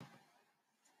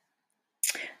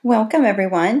Welcome,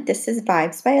 everyone. This is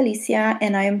Vibes by Alicia,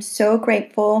 and I am so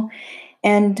grateful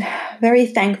and very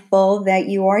thankful that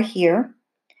you are here.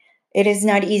 It is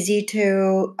not easy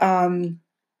to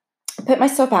put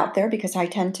myself out there because I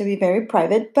tend to be very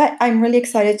private, but I'm really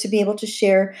excited to be able to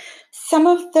share some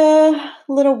of the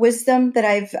little wisdom that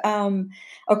I've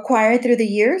acquired through the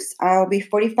years. I'll be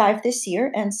 45 this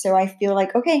year, and so I feel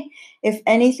like, okay, if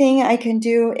anything I can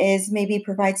do is maybe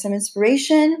provide some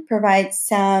inspiration, provide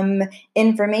some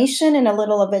information, and a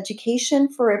little of education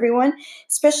for everyone,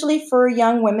 especially for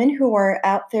young women who are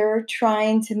out there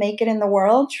trying to make it in the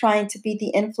world, trying to be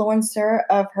the influencer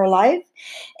of her life.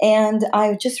 And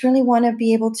I just really want to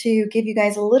be able to give you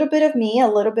guys a little bit of me, a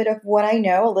little bit of what I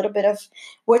know, a little bit of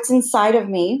what's inside of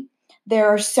me. There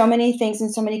are so many things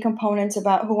and so many components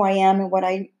about who I am and what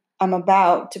I'm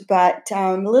about. But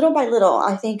little by little,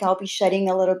 I think I'll be shedding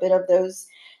a little bit of those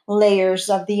layers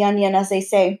of the onion, as they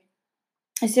say.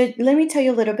 So let me tell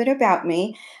you a little bit about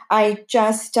me. I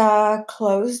just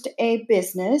closed a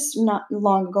business not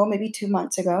long ago, maybe 2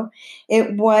 months ago.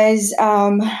 It was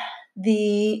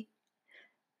the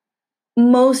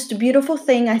most beautiful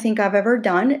thing I think I've ever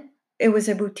done. It was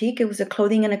a boutique. It was a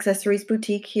clothing and accessories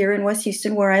boutique here in West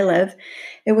Houston, where I live.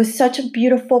 It was such a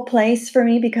beautiful place for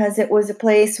me because it was a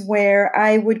place where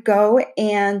I would go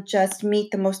and just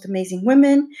meet the most amazing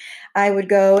women. I would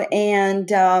go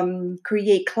and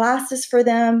create classes for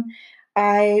them.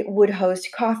 I would host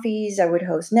coffees. I would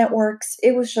host networks.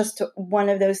 It was just one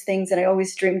of those things that I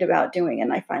always dreamed about doing,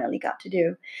 and I finally got to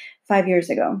do 5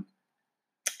 years ago.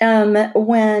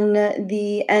 When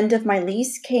the end of my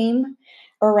lease came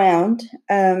around,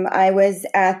 I was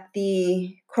at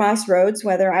the crossroads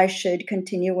whether I should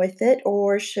continue with it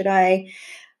or should I,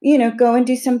 go and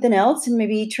do something else and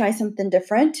maybe try something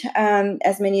different.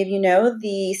 As many of you know,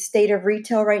 the state of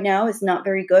retail right now is not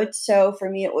very good. So for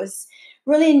me, it was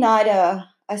really not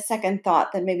a second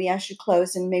thought that maybe I should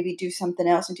close and maybe do something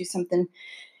else and do something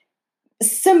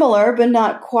similar but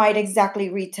not quite exactly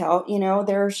retail.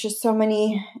 There's just so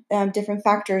many different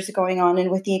factors going on and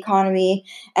with the economy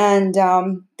and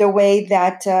the way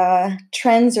that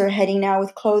trends are heading now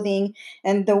with clothing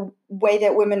and the way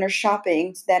that women are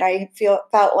shopping, that I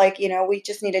felt like we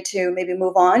just needed to maybe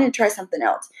move on and try something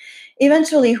else.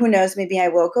 Eventually, who knows, maybe I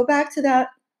will go back to that.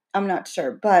 I'm not sure,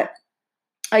 but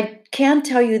I can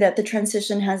tell you that the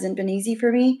transition hasn't been easy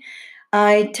for me.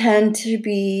 I tend to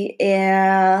be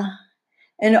an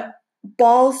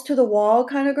balls to the wall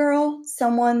kind of girl,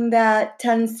 someone that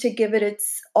tends to give it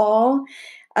its all,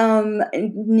 and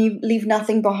leave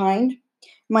nothing behind.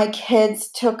 My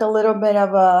kids took a little bit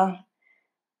of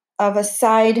a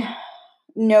side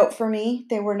note for me.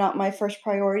 They were not my first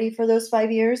priority for those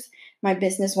 5 years. My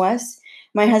business was.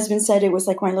 My husband said it was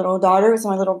like my little daughter, it was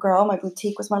my little girl. My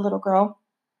boutique was my little girl.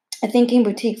 A thinking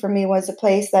boutique for me was a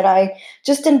place that I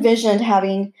just envisioned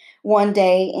having one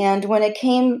day. And when it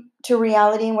came to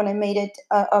reality, when I made it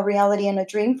a reality and a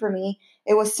dream for me,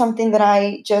 it was something that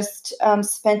I just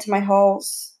spent my whole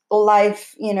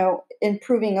life,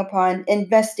 improving upon,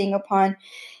 investing upon.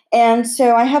 And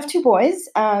so I have two boys.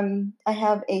 I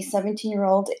have a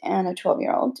 17-year-old and a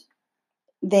 12-year-old.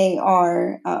 They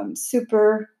are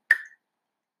super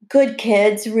good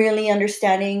kids, really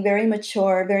understanding, very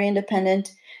mature, very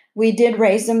independent. We did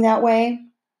raise them that way.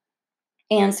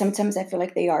 And sometimes I feel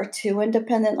like they are too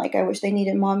independent. Like I wish they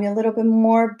needed mommy a little bit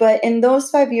more. But in those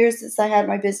 5 years since I had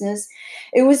my business,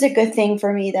 it was a good thing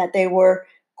for me that they were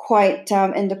quite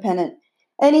independent.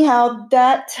 Anyhow,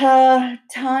 that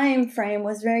time frame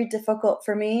was very difficult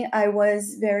for me. I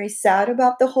was very sad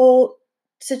about the whole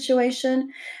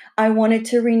situation. I wanted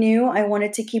to renew. I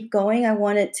wanted to keep going. I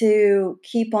wanted to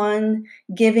keep on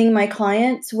giving my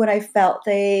clients what I felt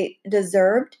they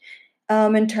deserved,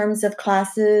 in terms of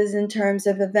classes, in terms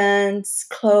of events,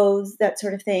 clothes, that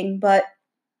sort of thing. But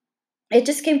it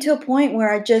just came to a point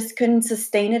where I just couldn't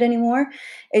sustain it anymore.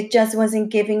 It just wasn't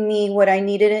giving me what I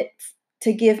needed it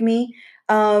to give me.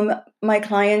 My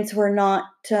clients were not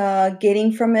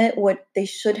getting from it what they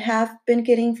should have been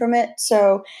getting from it.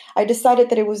 So I decided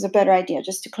that it was a better idea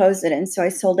just to close it. And so I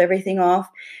sold everything off,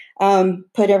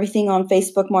 put everything on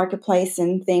Facebook Marketplace,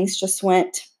 and things just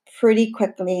went pretty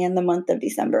quickly in the month of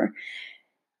December.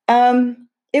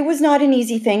 It was not an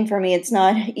easy thing for me. It's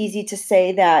not easy to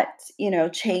say that,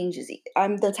 change is.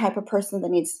 I'm the type of person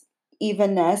that needs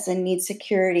evenness and needs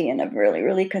security in a really,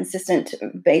 really consistent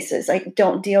basis. I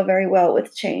don't deal very well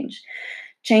with change.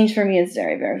 Change for me is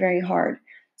very, very, very hard.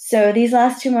 So these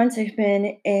last 2 months, I've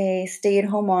been a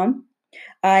stay-at-home mom.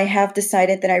 I have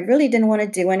decided that I really didn't want to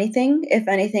do anything. If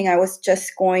anything, I was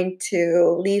just going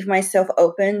to leave myself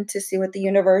open to see what the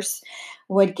universe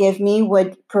would give me,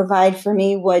 would provide for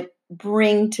me, would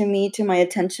bring to my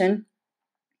attention.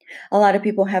 A lot of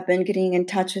people have been getting in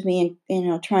touch with me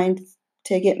and, trying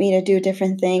to get me to do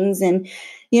different things. And,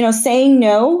 saying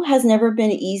no has never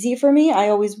been easy for me. I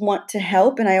always want to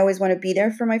help and I always want to be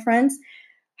there for my friends.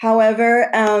 However,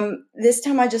 this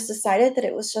time I just decided that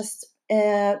it was just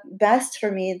best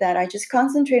for me that I just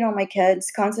concentrate on my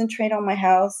kids, concentrate on my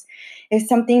house. If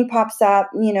something pops up,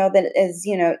 that is,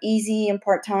 easy and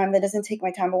part time, that doesn't take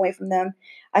my time away from them,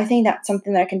 I think that's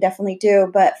something that I can definitely do.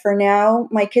 But for now,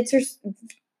 my kids are,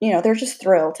 they're just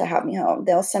thrilled to have me home.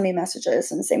 They'll send me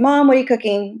messages and say, "Mom, what are you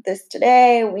cooking this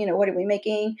today? What are we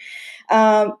making?"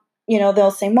 Um,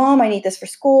 they'll say, "Mom, I need this for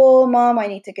school. Mom, I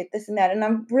need to get this and that." And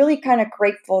I'm really kind of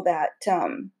grateful that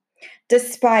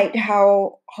despite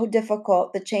how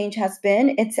difficult the change has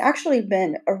been, it's actually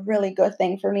been a really good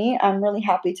thing for me. I'm really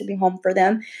happy to be home for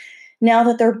them now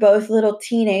that they're both little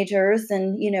teenagers.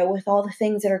 And with all the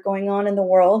things that are going on in the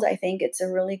world, I think it's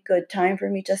a really good time for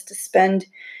me just to spend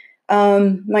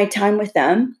my time with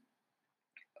them.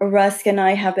 Rusk and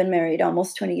I have been married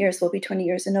almost 20 years. We'll be 20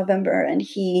 years in November. And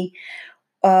he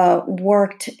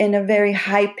worked in a very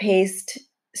high paced,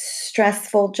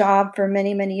 stressful job for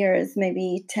many, many years,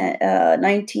 maybe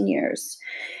 19 years.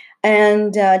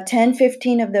 And 10,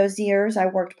 15 of those years, I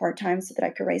worked part time so that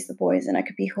I could raise the boys and I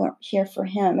could be here for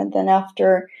him. And then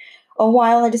after a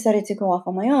while, I decided to go off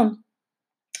on my own.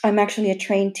 I'm actually a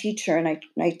trained teacher and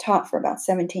I taught for about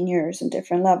 17 years in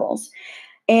different levels.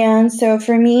 And so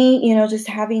for me, just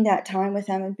having that time with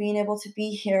them and being able to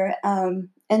be here and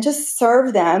just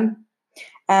serve them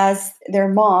as their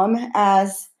mom,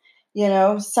 as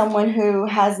someone who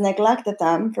has neglected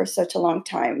them for such a long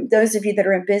time. Those of you that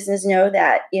are in business know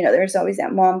that there's always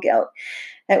that mom guilt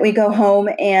that we go home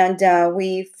and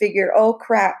we figure, oh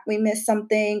crap, we missed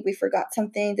something, we forgot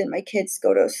something. Did my kids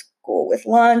go to school with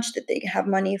lunch? Did they have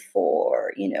money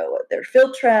for their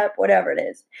field trip? Whatever it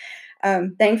is.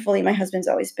 Thankfully, my husband's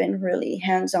always been really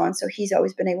hands-on, so he's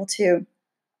always been able to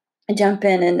jump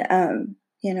in and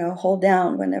hold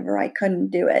down whenever I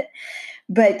couldn't do it.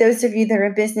 But those of you that are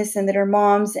in business and that are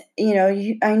moms,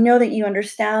 I know that you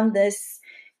understand this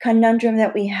conundrum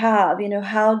that we have.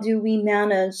 How do we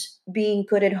manage being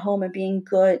good at home and being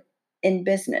good in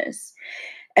business?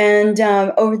 And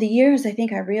over the years, I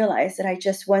think I realized that I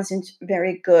just wasn't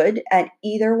very good at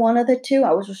either one of the two.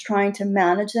 I was just trying to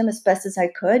manage them as best as I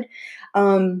could,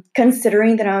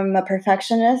 considering that I'm a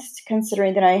perfectionist,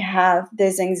 considering that I have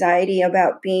this anxiety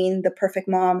about being the perfect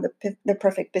mom, the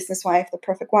perfect business wife, the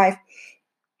perfect wife.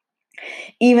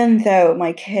 Even though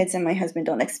my kids and my husband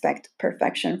don't expect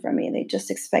perfection from me, they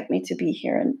just expect me to be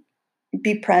here and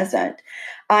be present.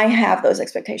 I have those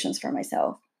expectations for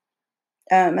myself.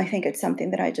 I think it's something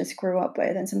that I just grew up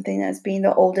with and something that's being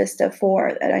the oldest of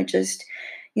four that I just,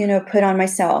 put on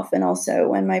myself. And also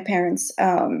when my parents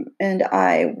and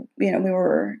I, we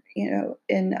were, in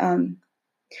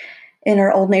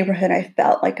our old neighborhood, I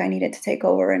felt like I needed to take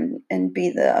over and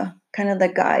be the kind of the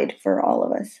guide for all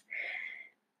of us.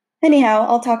 Anyhow,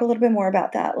 I'll talk a little bit more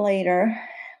about that later.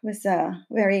 It was a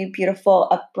very beautiful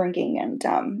upbringing,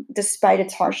 and despite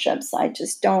its hardships, I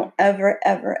just don't ever,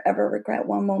 ever, ever regret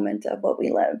one moment of what we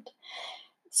lived.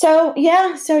 So,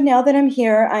 yeah, so now that I'm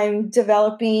here, I'm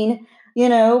developing,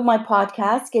 my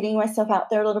podcast, getting myself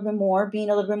out there a little bit more, being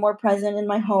a little bit more present in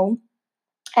my home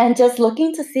and just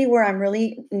looking to see where I'm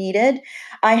really needed.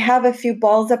 I have a few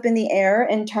balls up in the air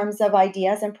in terms of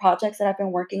ideas and projects that I've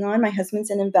been working on. My husband's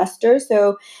an investor,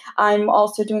 so I'm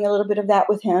also doing a little bit of that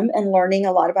with him and learning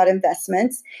a lot about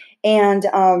investments and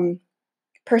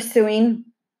pursuing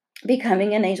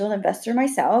becoming an angel investor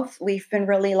myself. We've been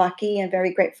really lucky and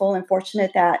very grateful and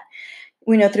fortunate that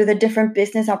through the different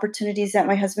business opportunities that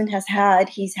my husband has had,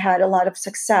 he's had a lot of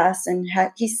success and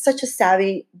he's such a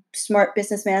savvy, smart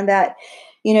businessman that,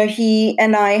 he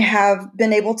and I have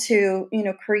been able to,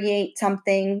 create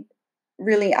something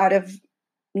really out of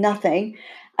nothing.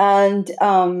 And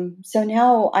so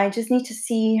now I just need to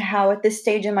see how at this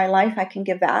stage in my life I can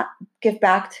give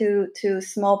back to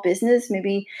small business,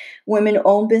 maybe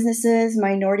women-owned businesses,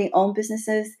 minority-owned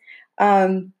businesses.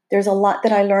 There's a lot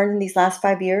that I learned in these last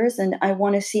 5 years, and I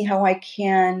want to see how I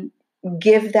can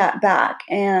give that back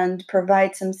and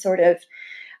provide some sort of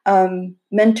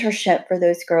mentorship for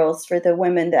those girls, for the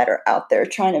women that are out there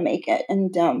trying to make it.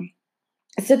 And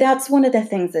so that's one of the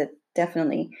things that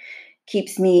definitely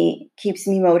keeps me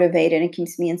motivated and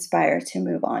keeps me inspired to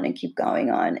move on and keep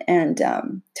going on and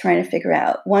trying to figure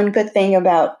out. One good thing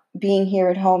about being here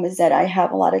at home is that I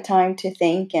have a lot of time to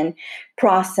think and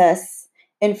process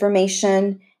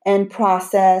information and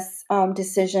process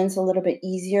decisions a little bit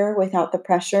easier without the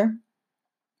pressure.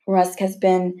 Rusk has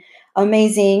been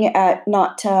amazing at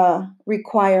not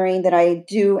requiring that I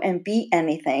do and be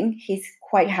anything. He's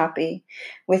quite happy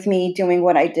with me doing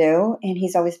what I do, and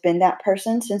he's always been that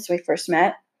person since we first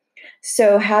met.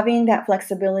 So having that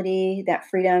flexibility, that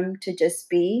freedom to just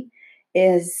be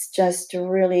is just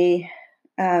really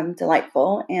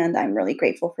delightful, and I'm really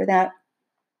grateful for that.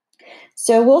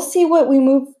 So we'll see what we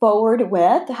move forward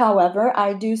with. However,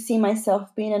 I do see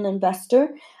myself being an investor.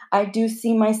 I do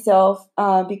see myself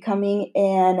becoming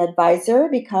an advisor,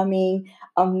 becoming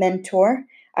a mentor.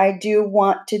 I do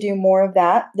want to do more of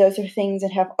that. Those are things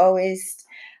that have always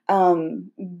been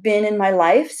in my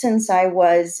life since I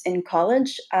was in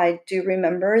college. I do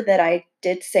remember that I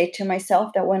did say to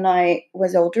myself that when I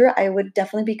was older, I would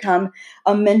definitely become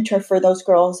a mentor for those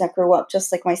girls that grew up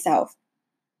just like myself.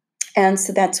 And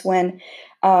so that's when,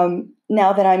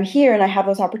 now that I'm here and I have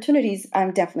those opportunities,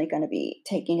 I'm definitely going to be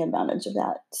taking advantage of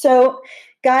that. So,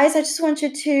 guys, I just want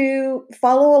you to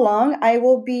follow along. I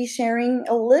will be sharing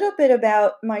a little bit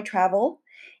about my travel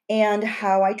and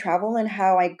how I travel and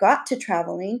how I got to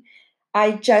traveling.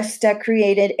 I just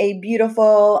created a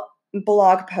beautiful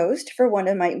blog post for one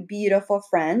of my beautiful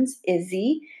friends,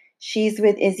 Izzy. She's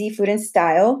with Izzy Food and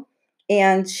Style,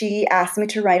 and she asked me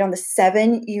to write on the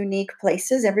 7 unique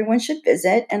places everyone should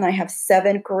visit. And I have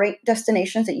 7 great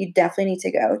destinations that you definitely need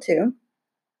to go to.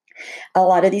 A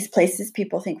lot of these places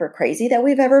people think we're crazy that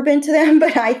we've ever been to them,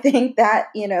 but I think that,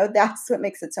 that's what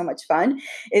makes it so much fun,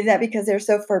 is that because they're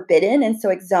so forbidden and so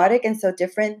exotic and so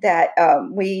different that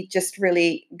we just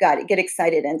really got to get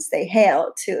excited and say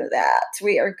hail to that.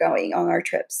 We are going on our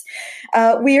trips.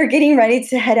 We are getting ready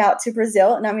to head out to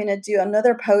Brazil, and I'm going to do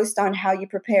another post on how you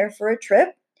prepare for a trip.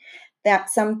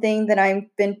 That's something that I've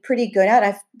been pretty good at.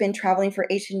 I've been traveling for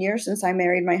 18 years since I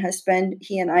married my husband.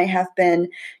 He and I have been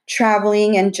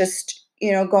traveling and just,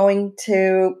 going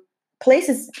to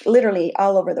places literally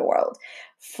all over the world,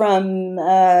 from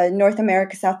North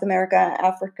America, South America,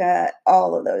 Africa,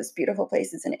 all of those beautiful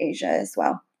places in Asia as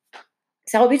well.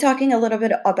 So I'll be talking a little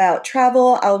bit about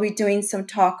travel. I'll be doing some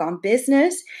talk on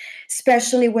business,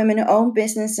 especially women-owned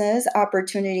businesses,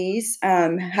 opportunities,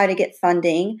 how to get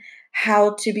funding,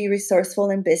 how to be resourceful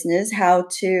in business, how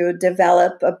to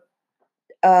develop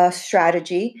a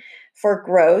strategy for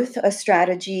growth, a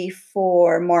strategy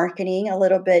for marketing, a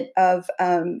little bit of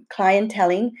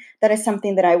clienteling. That is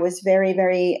something that I was very,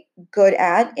 very good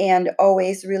at and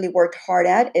always really worked hard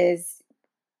at, is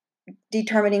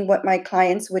determining what my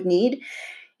clients would need,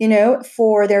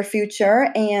 for their future,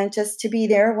 and just to be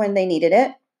there when they needed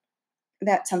it.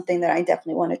 That's something that I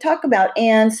definitely want to talk about.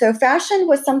 And so fashion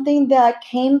was something that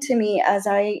came to me as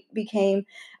I became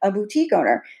a boutique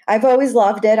owner. I've always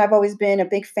loved it. I've always been a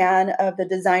big fan of the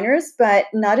designers, but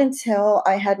not until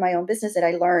I had my own business that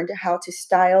I learned how to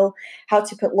style, how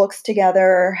to put looks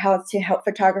together, how to help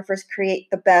photographers create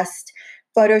the best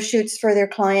photo shoots for their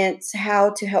clients,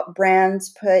 how to help brands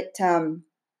put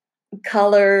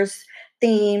colors,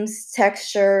 themes,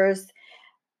 textures,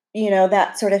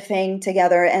 that sort of thing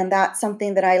together. And that's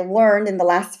something that I learned in the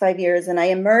last 5 years. And I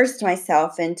immersed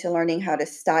myself into learning how to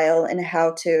style and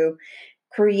how to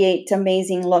create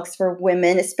amazing looks for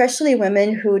women, especially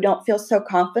women who don't feel so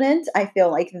confident. I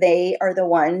feel like they are the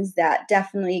ones that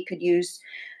definitely could use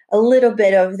a little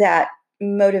bit of that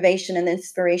motivation and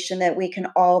inspiration, that we can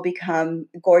all become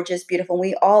gorgeous, beautiful.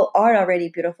 We all are already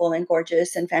beautiful and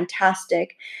gorgeous and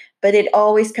fantastic, but it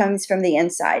always comes from the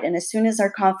inside. And as soon as our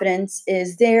confidence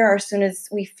is there, or as soon as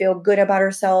we feel good about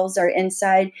ourselves, our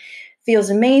inside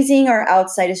feels amazing, our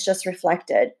outside is just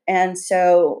reflected. And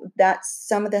so that's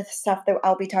some of the stuff that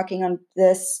I'll be talking on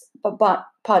this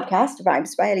podcast,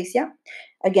 Vibes by Alicia.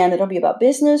 Again, it'll be about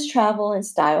business, travel, and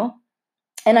style.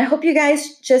 And I hope you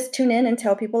guys just tune in and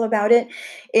tell people about it.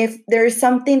 If there's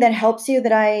something that helps you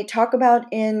that I talk about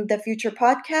in the future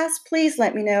podcast, please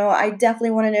let me know. I definitely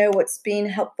want to know what's being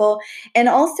helpful. And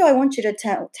also, I want you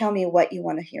to tell me what you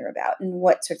want to hear about and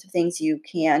what sorts of things you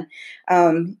can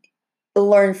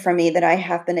learn from me that I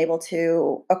have been able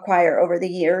to acquire over the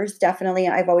years. Definitely,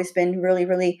 I've always been really,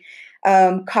 really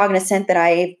cognizant that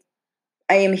I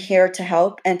am here to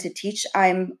help and to teach.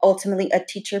 I'm ultimately a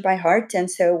teacher by heart.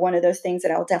 And so one of those things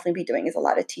that I'll definitely be doing is a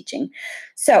lot of teaching.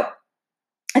 So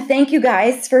thank you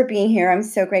guys for being here. I'm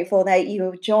so grateful that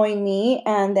you joined me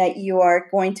and that you are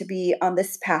going to be on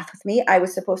this path with me. I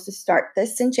was supposed to start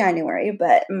this in January,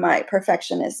 but my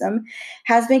perfectionism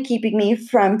has been keeping me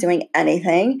from doing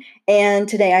anything. And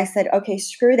today I said, okay,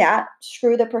 screw that.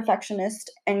 Screw the perfectionist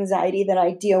anxiety that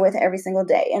I deal with every single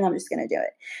day. And I'm just going to do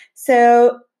it.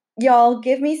 So y'all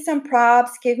give me some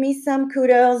props, give me some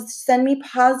kudos, send me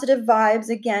positive vibes.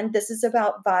 Again, this is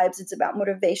about vibes. It's about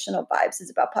motivational vibes.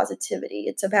 It's about positivity.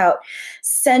 It's about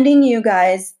sending you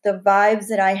guys the vibes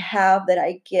that I have, that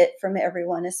I get from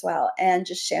everyone as well, and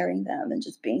just sharing them and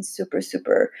just being super,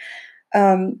 super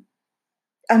um,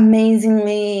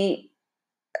 amazingly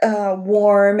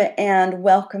warm and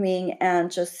welcoming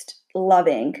and just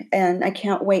loving. And I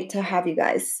can't wait to have you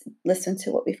guys listen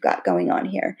to what we've got going on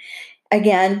here.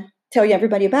 Again, tell you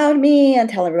everybody about me and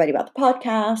tell everybody about the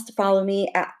podcast. Follow me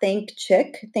at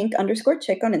think_chick on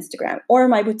Instagram, or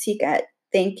my boutique at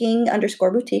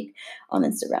thinking_boutique on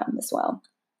Instagram as well.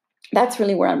 That's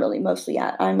really where I'm really mostly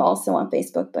at. I'm also on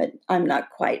Facebook, but I'm not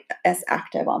quite as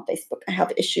active on Facebook. I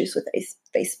have issues with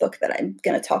Facebook that I'm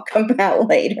going to talk about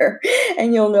later,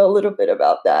 and you'll know a little bit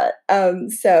about that.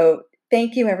 So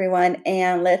thank you, everyone,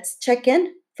 and let's check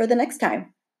in for the next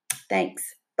time. Thanks.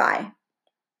 Bye.